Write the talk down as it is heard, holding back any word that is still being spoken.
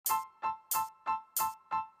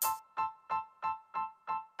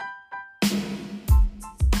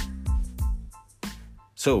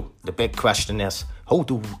So, the big question is, how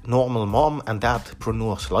do normal mom and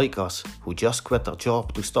dadpreneurs like us, who just quit their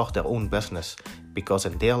job to start their own business, because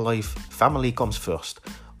in their life, family comes first,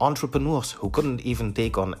 entrepreneurs who couldn't even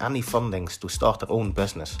take on any fundings to start their own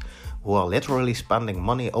business, who are literally spending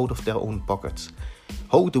money out of their own pockets,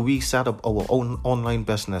 how do we set up our own online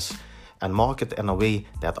business and market in a way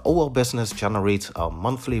that our business generates a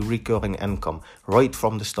monthly recurring income right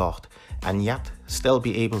from the start, and yet still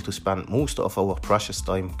be able to spend most of our precious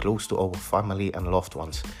time close to our family and loved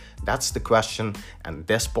ones? That's the question, and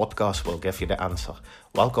this podcast will give you the answer.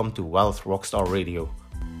 Welcome to Wealth Rockstar Radio.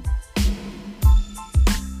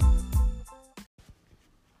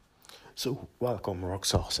 So, welcome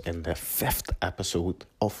Rockstars in the 5th episode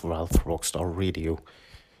of Wealth Rockstar Radio.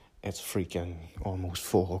 It's freaking almost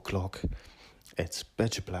 4 o'clock. It's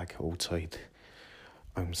pitch black outside.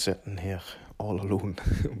 I'm sitting here all alone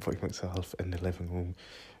by myself in the living room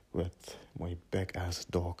with my big ass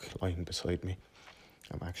dog lying beside me.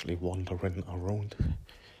 I'm actually wandering around.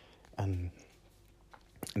 And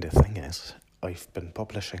the thing is, I've been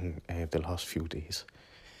publishing the last few days.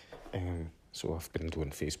 So I've been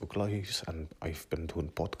doing Facebook Lives and I've been doing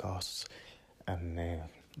podcasts. And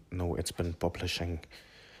now it's been publishing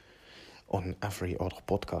on every other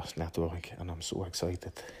podcast network, and I'm so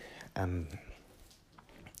excited. And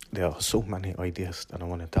there are so many ideas that I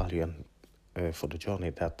want to tell you for the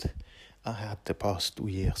journey that I had the past 2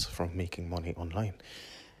 years from making money online.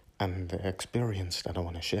 And the experience that I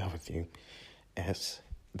want to share with you is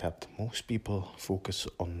that most people focus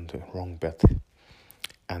on the wrong bit.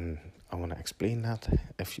 And I want to explain that.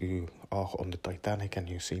 If you are on the Titanic and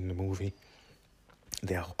you've seen the movie,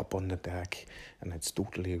 they are up on the deck and it's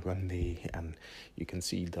totally windy and you can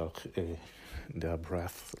see their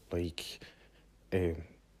breath, like the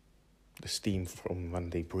steam from when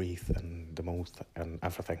they breathe and the mouth and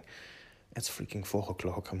everything. It's freaking 4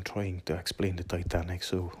 o'clock. I'm trying to explain the Titanic,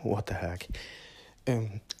 so what the heck.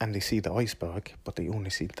 And they see the iceberg, but they only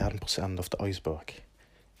see 10% of the iceberg,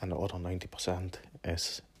 and the other 90%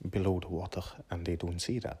 is below the water and they don't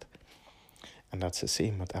see that. And that's the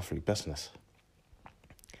same with every business.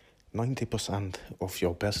 90% of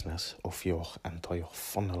your business, of your entire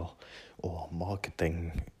funnel or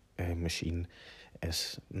marketing machine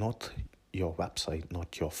is not your website,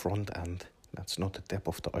 not your front end. That's not the tip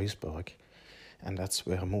of the iceberg. And that's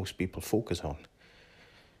where most people focus on.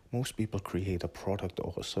 Most people create a product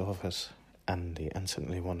or a service and they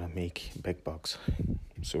instantly want to make big bucks.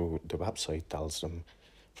 So the website tells them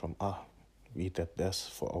we did this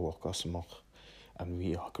for our customer and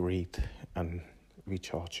we are great and we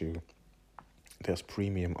charge you this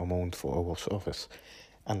premium amount for our service.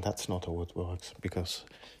 And that's not how it works, because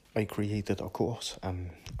I created a course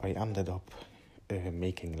and I ended up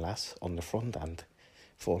making less on the front end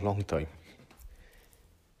for a long time.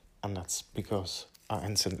 And that's because I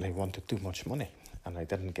instantly wanted too much money and I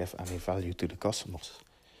didn't give any value to the customers.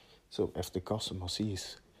 So if the customer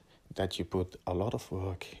sees that you put a lot of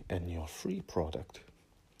work in your free product,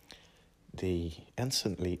 they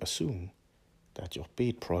instantly assume that your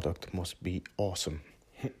paid product must be awesome.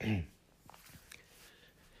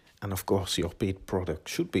 And of course, your paid product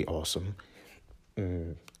should be awesome.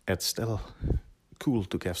 It's still cool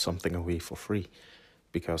to give something away for free,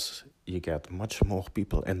 because you get much more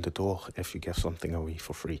people in the door if you give something away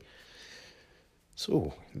for free.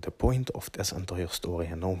 So, the point of this entire story,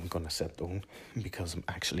 and now I'm gonna sit down because I'm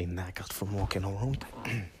actually knackered from walking around.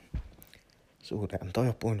 So, the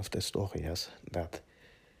entire point of this story is that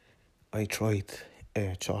I tried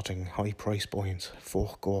charging high price points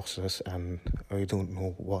for courses, and I don't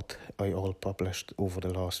know what I all published over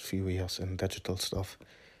the last few years in digital stuff,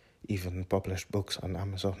 even published books on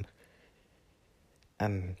Amazon.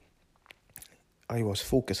 And I was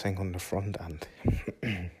focusing on the front end.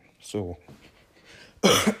 So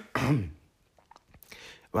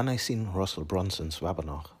when I seen Russell Brunson's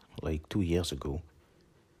webinar like 2 years ago,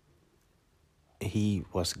 he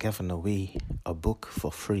was giving away a book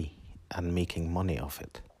for free and making money off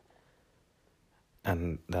it.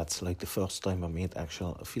 And that's like the first time I made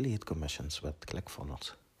actual affiliate commissions with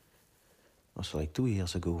ClickFunnels. It was like 2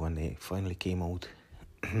 years ago when they finally came out,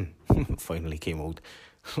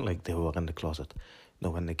 like they were in the closet. No,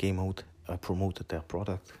 when they came out, I promoted their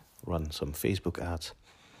product, run some Facebook ads,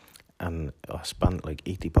 and I spent like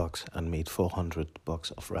 $80 and made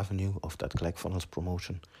 $400 of revenue of that ClickFunnels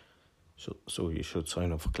promotion. So you should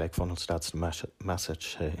sign up for ClickFunnels. That's the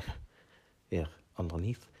message here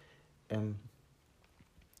underneath.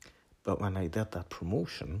 But when I did that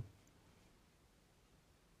promotion,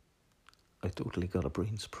 I totally got a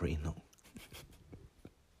brain spray now.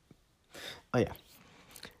 Oh yeah.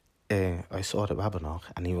 I saw the webinar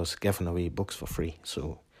and he was giving away books for free.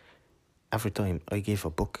 So every time I gave a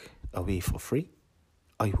book away for free,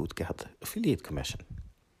 I would get affiliate commission.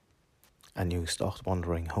 And you start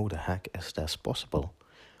wondering, how the heck is this possible?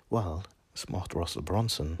 Well, smart Russell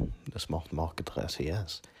Brunson, the smart marketer as he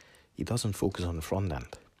is, he doesn't focus on the front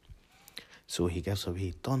end. So he gives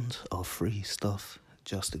away tons of free stuff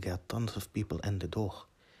just to get tons of people in the door.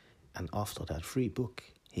 And after that free book,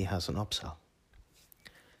 he has an upsell.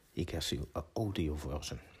 He gives you an audio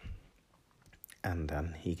version. And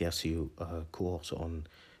then he gives you a course on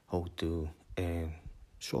how to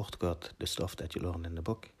shortcut the stuff that you learn in the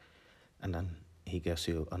book. And then he gives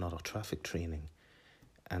you another traffic training.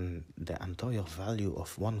 And the entire value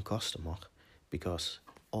of one customer, because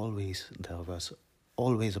there was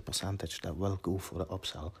always a percentage that will go for the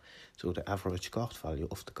upsell. So the average cart value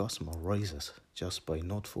of the customer rises just by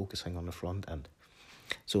not focusing on the front end.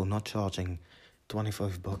 So not charging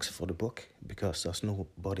 $25 for the book, because there's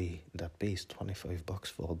nobody that pays $25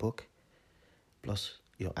 for a book. Plus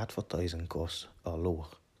your advertising costs are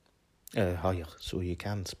higher. So you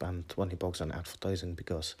can't spend $20 on advertising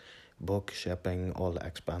because book, shipping, all the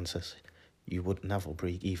expenses, you would never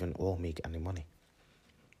break even or make any money.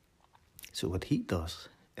 So what he does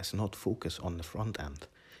is not focus on the front end.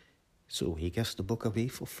 So he gives the book away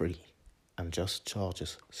for free and just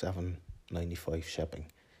charges $7.95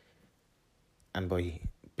 shipping. And by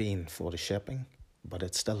paying for the shipping, but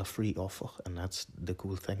it's still a free offer, and that's the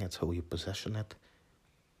cool thing, it's how you position it.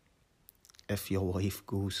 If your wife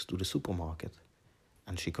goes to the supermarket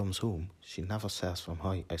and she comes home, she never says from,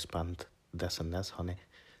 "Hi, I spent this and this, honey."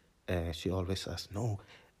 She always says, "No,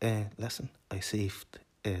 listen, I saved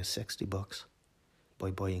 $60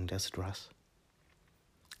 by buying this dress."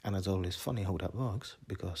 And it's always funny how that works,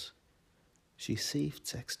 because she saved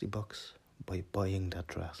 $60 by buying that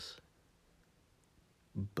dress.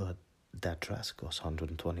 But that dress costs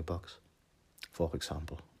 $120, for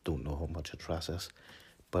example. Don't know how much a dress is,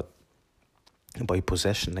 but by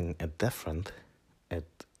positioning it different,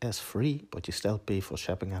 it is free, but you still pay for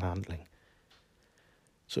shipping and handling.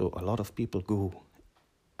 So a lot of people go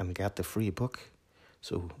and get the free book.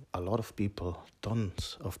 So a lot of people,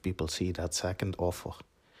 tons of people, see that second offer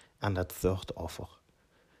and that third offer,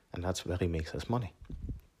 and that's where he makes his money.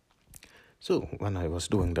 So when I was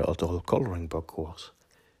doing the adult coloring book course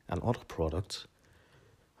and other products,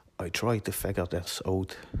 I tried to figure this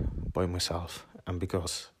out by myself. And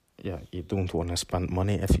because you don't want to spend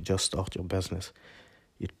money if you just start your business,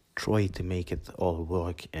 you try to make it all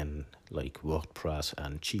work in like WordPress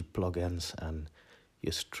and cheap plugins, and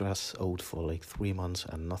you stress out for like 3 months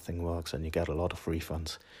and nothing works and you get a lot of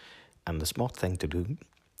refunds. And the smart thing to do,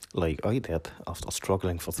 like I did after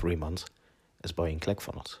struggling for 3 months, is buying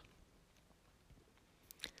ClickFunnels.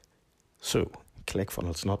 So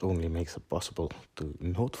ClickFunnels not only makes it possible to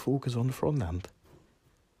not focus on the front end,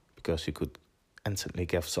 because you could instantly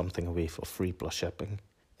give something away for free plus shipping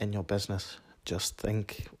in your business. Just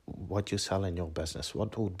think what you sell in your business.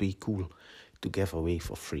 What would be cool to give away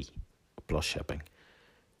for free plus shipping?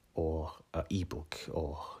 Or an ebook,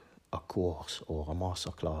 or a course, or a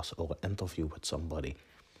masterclass, or an interview with somebody.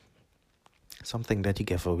 Something that you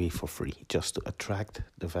give away for free just to attract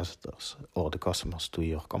the visitors or the customers to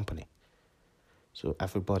your company. So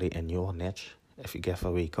everybody in your niche, if you give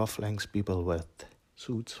away cufflinks, people with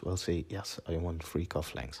suits will say, "Yes, I want free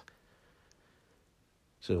cufflinks."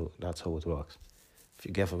 So that's how it works. If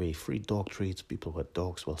you give away free dog treats, people with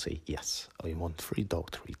dogs will say, "Yes, I want free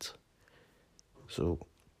dog treats." So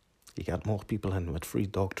you get more people in with free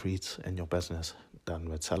dog treats in your business than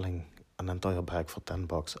with selling an entire bag for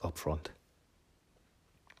 $10 up front.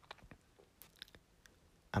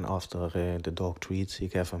 And after the dog treats, you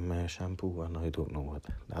give them shampoo and I don't know what.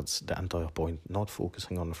 That's the entire point, not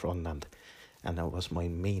focusing on the front end. And that was my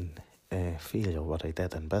main failure, what I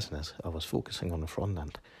did in business. I was focusing on the front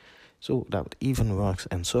end. So that even works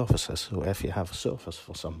in services. So if you have a service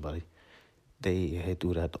for somebody, they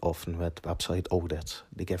do that often with website audits.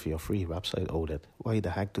 They give you a free website audit. Why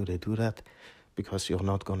the heck do they do that? Because you're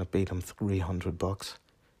not going to pay them $300.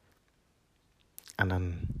 And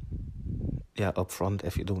then, up front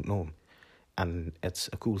if you don't know them. And it's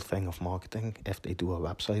a cool thing of marketing. If they do a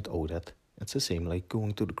website audit, it's the same like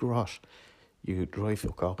going to the garage. You drive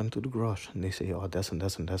your car into the garage and they say, "Oh, this and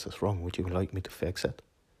this and this is wrong. Would you like me to fix it?"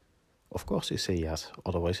 Of course you say yes.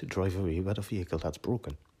 Otherwise you drive away with a vehicle that's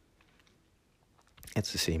broken.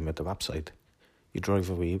 It's the same with the website. You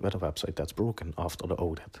drive away with a website that's broken after the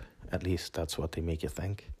audit. At least that's what they make you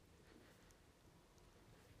think.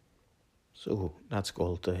 So that's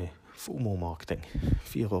called FOMO marketing,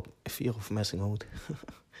 fear of missing out.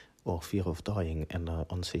 or fear of dying in an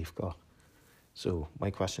unsafe car. So my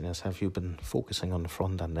question is, have you been focusing on the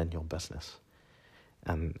front end in your business?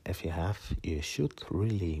 And if you have, you should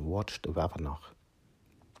really watch the webinar.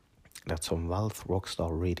 That's on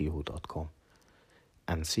wealthrockstarradio.com,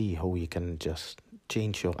 and see how you can just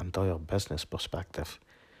change your entire business perspective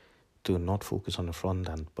to not focus on the front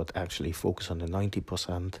end, but actually focus on the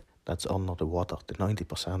 90% that's under the water, the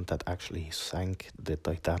 90% that actually sank the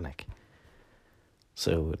Titanic.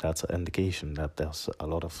 So that's an indication that there's a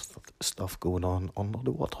lot of stuff going on under the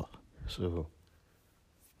water. So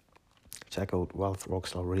check out Wealth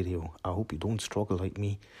Rockstar Radio. I hope you don't struggle like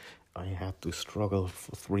me. I had to struggle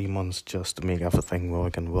for 3 months just to make everything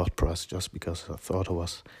work in WordPress, just because I thought I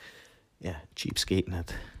was cheapskating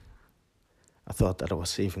it. I thought that I was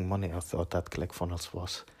saving money. I thought that ClickFunnels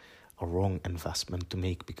was a wrong investment to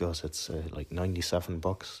make, because it's like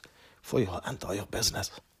 $97 for your entire business.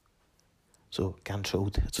 So can't show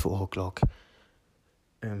it. It's 4 o'clock.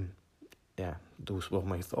 Those were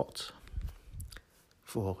my thoughts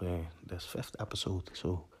for this 5th episode.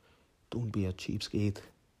 So don't be a cheapskate.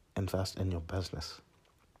 Invest in your business.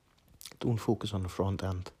 Don't focus on the front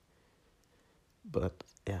end, but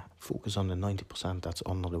focus on the 90% that's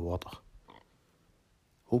under the water.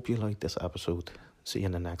 Hope you liked this episode. See you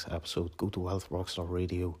in the next episode. Go to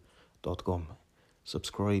wealthrockstarradio.com,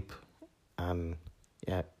 subscribe, and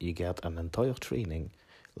you get an entire training,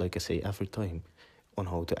 like I say every time, on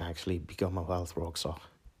how to actually become a wealth rockstar.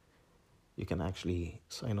 You can actually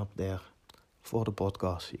sign up there for the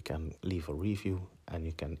podcast. You can leave a review, and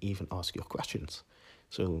you can even ask your questions.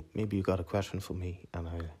 So maybe you got a question for me, and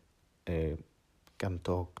I can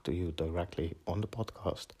talk to you directly on the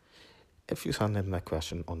podcast if you send in that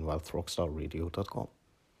question on wealthrockstarradio.com.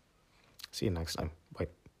 See you next time. Bye.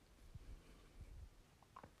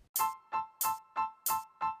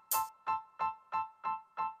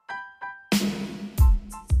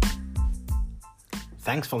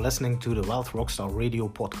 Thanks for listening to the Wealth Rockstar Radio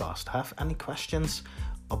podcast. Have any questions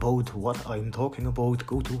about what I'm talking about?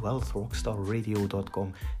 Go to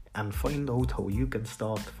wealthrockstarradio.com and find out how you can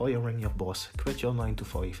start firing your boss, quit your 9 to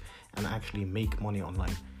 5, and actually make money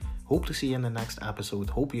online. Hope to see you in the next episode.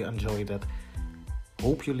 Hope you enjoyed it.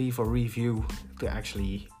 Hope you leave a review to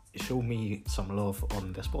actually show me some love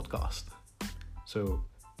on this podcast. So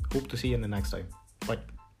hope to see you in the next time. Bye.